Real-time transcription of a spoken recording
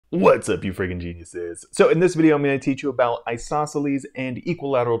What's up, you friggin' geniuses? So in this video, I'm going to teach you about isosceles and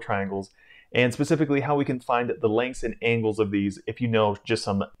equilateral triangles, and specifically how we can find the lengths and angles of these if you know just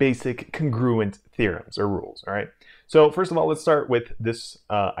some basic congruent theorems or rules, all right? So first of all, let's start with this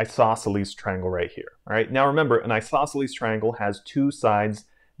isosceles triangle right here, all right? Now remember, an isosceles triangle has two sides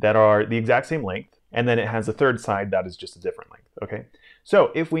that are the exact same length, and then it has a third side that is just a different length, okay?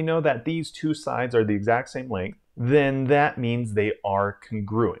 So if we know that these two sides are the exact same length, then that means they are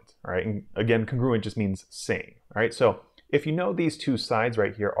congruent, all right? And again, congruent just means same, all right? So if you know these two sides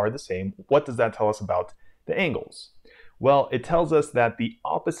right here are the same, what does that tell us about the angles? Well, it tells us that the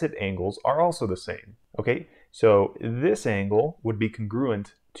opposite angles are also the same, okay? So this angle would be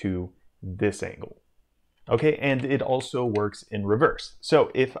congruent to this angle, okay? And it also works in reverse.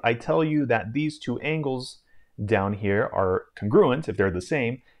 So if I tell you that these two angles down here are congruent, if they're the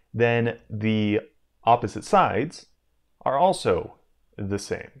same, then the opposite sides are also the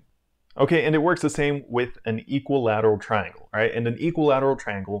same. Okay, and it works the same with an equilateral triangle, right? And an equilateral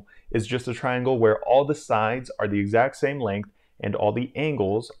triangle is just a triangle where all the sides are the exact same length and all the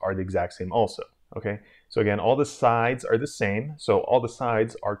angles are the exact same also, okay? So again, all the sides are the same, so all the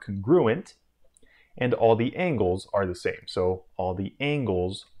sides are congruent, and all the angles are the same, so all the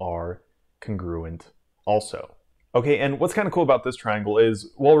angles are congruent also. Okay, and what's kind of cool about this triangle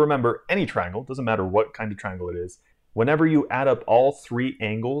is, well, remember, any triangle, doesn't matter what kind of triangle it is, whenever you add up all three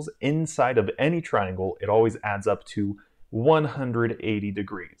angles inside of any triangle, it always adds up to 180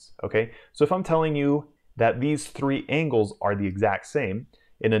 degrees, okay? So if I'm telling you that these three angles are the exact same,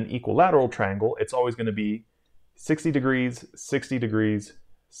 in an equilateral triangle, it's always going to be 60 degrees, 60 degrees,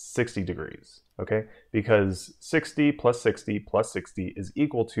 60 degrees, okay? Because 60 plus 60 plus 60 is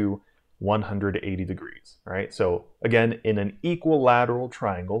equal to 180 degrees, right? So again, in an equilateral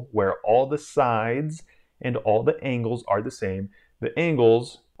triangle where all the sides and all the angles are the same, the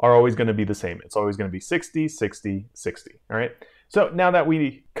angles are always going to be the same. It's always going to be 60, 60, 60, all right? So now that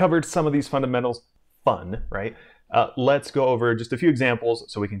we covered some of these fundamentals, right? Let's go over just a few examples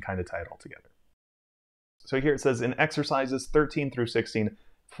so we can kind of tie it all together. So here it says in exercises 13 through 16,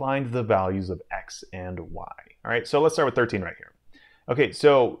 find the values of x and y, all right? So let's start with 13 right here. Okay,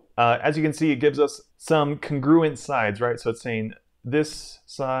 so as you can see, it gives us some congruent sides, right? So it's saying this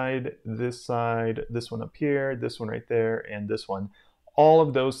side, this one up here, this one right there, and this one. All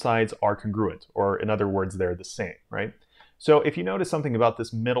of those sides are congruent, or in other words, they're the same, right? So if you notice something about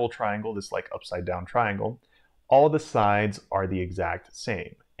this middle triangle, this like upside down triangle, all the sides are the exact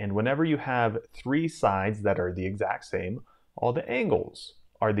same. And whenever you have three sides that are the exact same, all the angles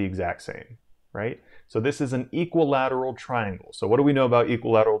are the exact same, right? So this is an equilateral triangle. So what do we know about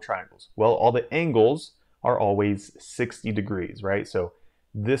equilateral triangles? Well, all the angles are always 60 degrees, right? So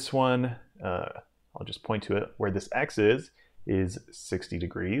this one, I'll just point to it, where this x is 60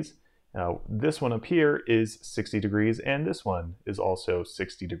 degrees. Now this one up here is 60 degrees, and this one is also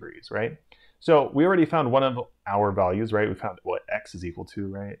 60 degrees, right? So we already found one of our values, right? We found what x is equal to,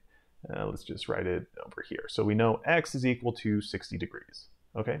 right? Let's just write it over here. So we know x is equal to 60 degrees,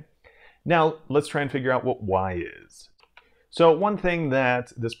 okay? Now, let's try and figure out what y is. So one thing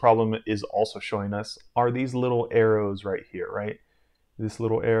that this problem is also showing us are these little arrows right here, right? This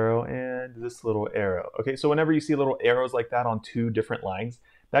little arrow and this little arrow. Okay, so whenever you see little arrows like that on two different lines,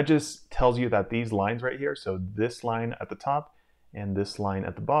 that just tells you that these lines right here, so this line at the top and this line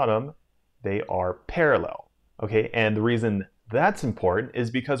at the bottom, they are parallel, okay? And the reason that's important is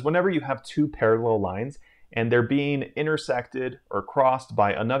because whenever you have two parallel lines, and they're being intersected or crossed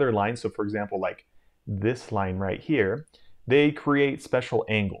by another line, so for example, like this line right here, they create special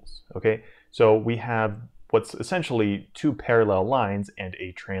angles, okay? So we have what's essentially two parallel lines and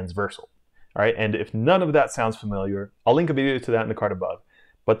a transversal, all right? And if none of that sounds familiar, I'll link a video to that in the card above.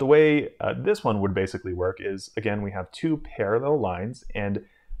 But the way this one would basically work is, again, we have two parallel lines and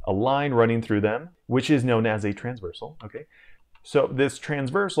a line running through them, which is known as a transversal, okay? So this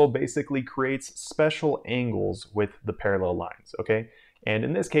transversal basically creates special angles with the parallel lines, okay? And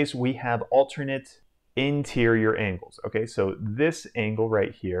in this case, we have alternate interior angles, okay? So this angle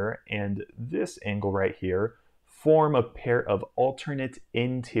right here and this angle right here form a pair of alternate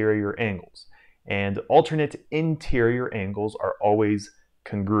interior angles. And alternate interior angles are always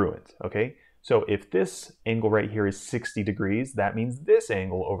congruent, okay? So if this angle right here is 60 degrees, that means this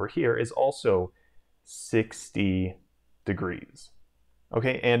angle over here is also 60 degrees.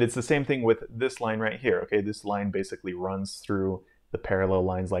 Okay, and it's the same thing with this line right here. Okay, this line basically runs through the parallel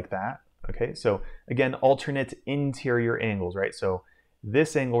lines like that. Okay, so again, alternate interior angles, right? So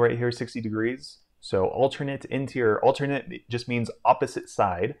this angle right here is 60 degrees. So alternate interior, alternate just means opposite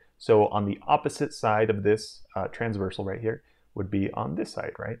side. So on the opposite side of this transversal right here, would be on this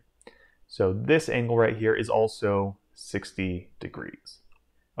side, right? So this angle right here is also 60 degrees.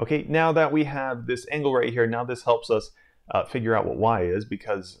 Okay, now that we have this angle right here, now this helps us figure out what y is,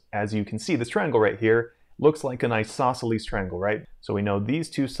 because as you can see, this triangle right here looks like an isosceles triangle, right? So we know these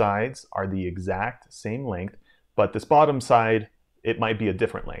two sides are the exact same length, but this bottom side, it might be a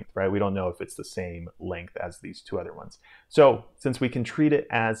different length, right? We don't know if it's the same length as these two other ones. So since we can treat it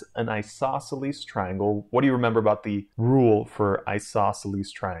as an isosceles triangle, what do you remember about the rule for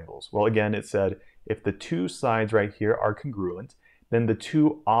isosceles triangles? Well, again, it said if the two sides right here are congruent, then the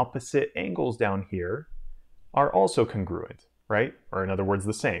two opposite angles down here are also congruent, right? Or in other words,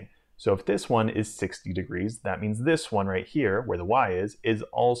 the same. So if this one is 60 degrees, that means this one right here, where the y is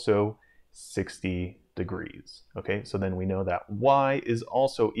also 60 degrees. Okay, so then we know that y is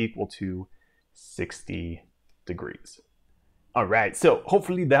also equal to 60 degrees. All right, so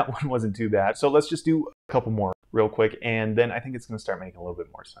hopefully that one wasn't too bad. So let's just do a couple more real quick, and then I think it's going to start making a little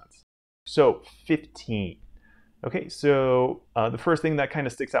bit more sense. So 15. Okay, so the first thing that kind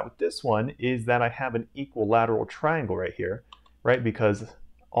of sticks out with this one is that I have an equilateral triangle right here, right? Because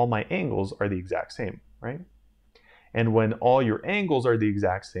all my angles are the exact same, right? And when all your angles are the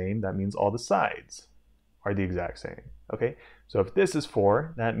exact same, that means all the sides are the exact same, okay? So if this is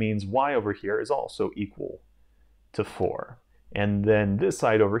 4, that means y over here is also equal to 4. And then this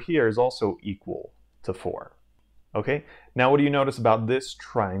side over here is also equal to 4, okay? Now what do you notice about this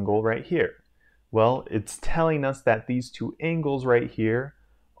triangle right here? Well, it's telling us that these two angles right here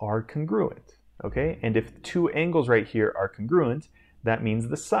are congruent, okay? And if two angles right here are congruent, that means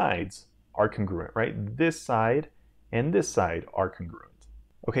the sides are congruent, right? This side and this side are congruent.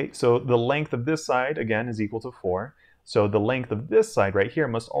 Okay, so the length of this side, again, is equal to 4. So the length of this side right here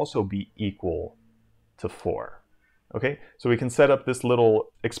must also be equal to 4. Okay, so we can set up this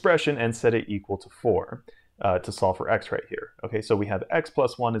little expression and set it equal to 4 to solve for x right here. Okay, so we have x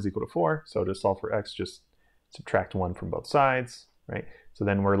plus 1 is equal to 4. So to solve for x, just subtract 1 from both sides, right? So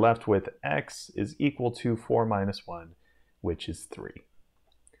then we're left with x is equal to 4 minus 1, which is 3.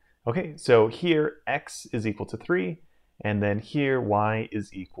 Okay, so here x is equal to 3. And then here, y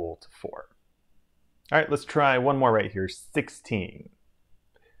is equal to 4. All right, let's try one more right here, 16.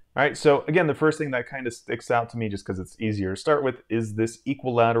 All right, so again, the first thing that kind of sticks out to me, just because it's easier to start with, is this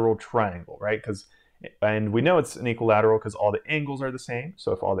equilateral triangle, right? And we know it's an equilateral because all the angles are the same.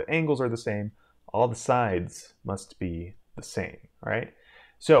 So if all the angles are the same, all the sides must be the same, right?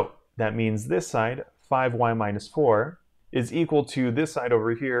 So that means this side, 5y minus 4, is equal to this side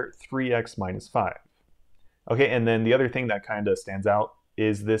over here, 3x minus 5. Okay, and then the other thing that kind of stands out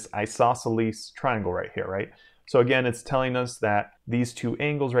is this isosceles triangle right here, right? So again, it's telling us that these two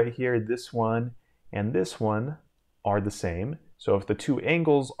angles right here, this one and this one, are the same. So if the two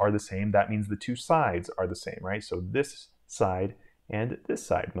angles are the same, that means the two sides are the same, right? So this side and this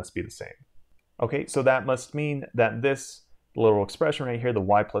side must be the same. Okay, so that must mean that this little expression right here, the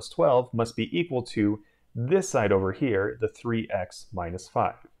y plus 12, must be equal to this side over here, the 3x minus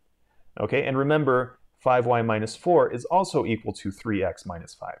 5. Okay, and remember, 5y minus 4 is also equal to 3x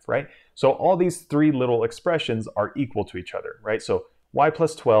minus 5, right? So all these three little expressions are equal to each other, right? So y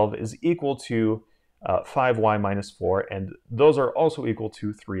plus 12 is equal to 5y minus 4, and those are also equal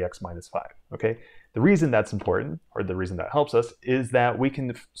to 3x minus 5, okay? The reason that's important, or the reason that helps us, is that we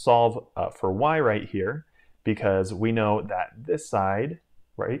can solve for y right here, because we know that this side,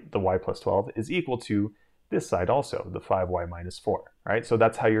 right, the y plus 12, is equal to this side also, the 5y minus 4, right? So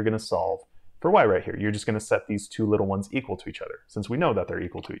that's how you're going to solve for y right here. You're just going to set these two little ones equal to each other, since we know that they're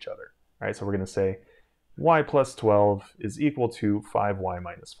equal to each other. All right, so we're going to say y plus 12 is equal to 5y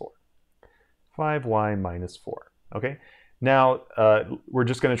minus 4. 5y minus 4, okay? Now, we're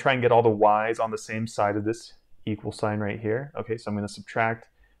just going to try and get all the y's on the same side of this equal sign right here. Okay, so I'm going to subtract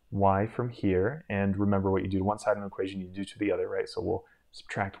y from here, and remember what you do to one side of an equation, you do to the other, right? So we'll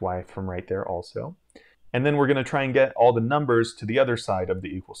subtract y from right there also. And then we're going to try and get all the numbers to the other side of the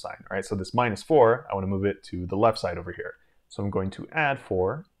equal sign. All right, so this minus 4, I want to move it to the left side over here. So I'm going to add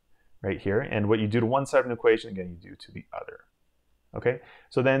 4 right here. And what you do to one side of an equation, again, you do to the other. Okay,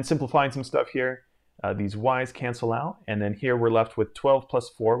 so then simplifying some stuff here, these y's cancel out. And then here we're left with 12 plus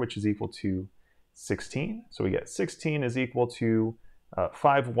 4, which is equal to 16. So we get 16 is equal to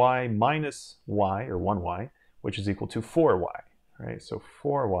 5y minus y, or 1y, which is equal to 4y. All right, so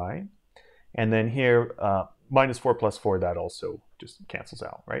 4y. And then here, minus 4 plus 4, that also just cancels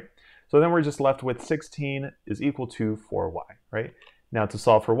out, right? So then we're just left with 16 is equal to 4y, right? Now to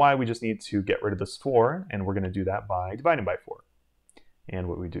solve for y, we just need to get rid of this 4, and we're going to do that by dividing by 4. And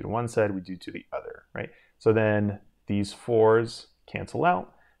what we do to one side, we do to the other, right? So then these 4's cancel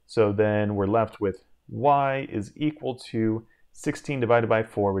out. So then we're left with y is equal to 16 divided by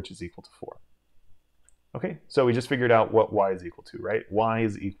 4, which is equal to 4. Okay, so we just figured out what y is equal to, right? Y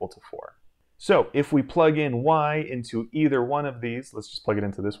is equal to 4. So if we plug in y into either one of these, let's just plug it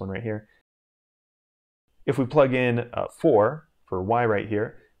into this one right here. If we plug in 4 for y right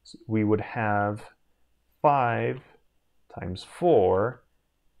here, we would have 5 times 4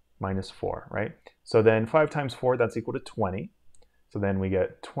 minus 4, right? So then 5 times 4, that's equal to 20. So then we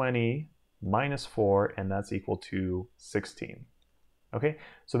get 20 minus 4, and that's equal to 16. Okay,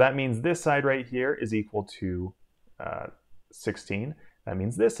 so that means this side right here is equal to 16. That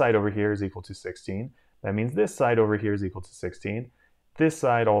means this side over here is equal to 16. That means this side over here is equal to 16. This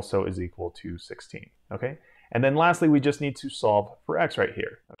side also is equal to 16. Okay, and then lastly, we just need to solve for x right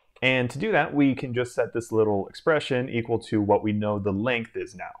here. And to do that, we can just set this little expression equal to what we know the length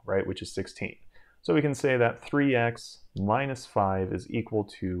is now, right, which is 16. So we can say that 3x minus 5 is equal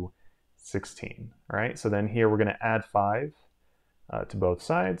to 16. All right, so then here we're going to add 5 to both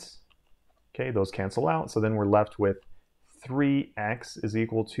sides. Okay, those cancel out. So then we're left with 3x is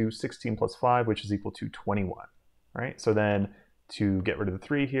equal to 16 plus 5, which is equal to 21. All right, so then to get rid of the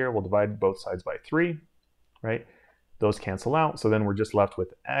 3 here, we'll divide both sides by 3, right? Those cancel out. So then we're just left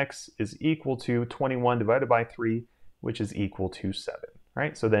with x is equal to 21 divided by 3, which is equal to 7.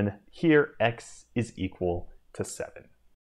 Right? So then here x is equal to 7.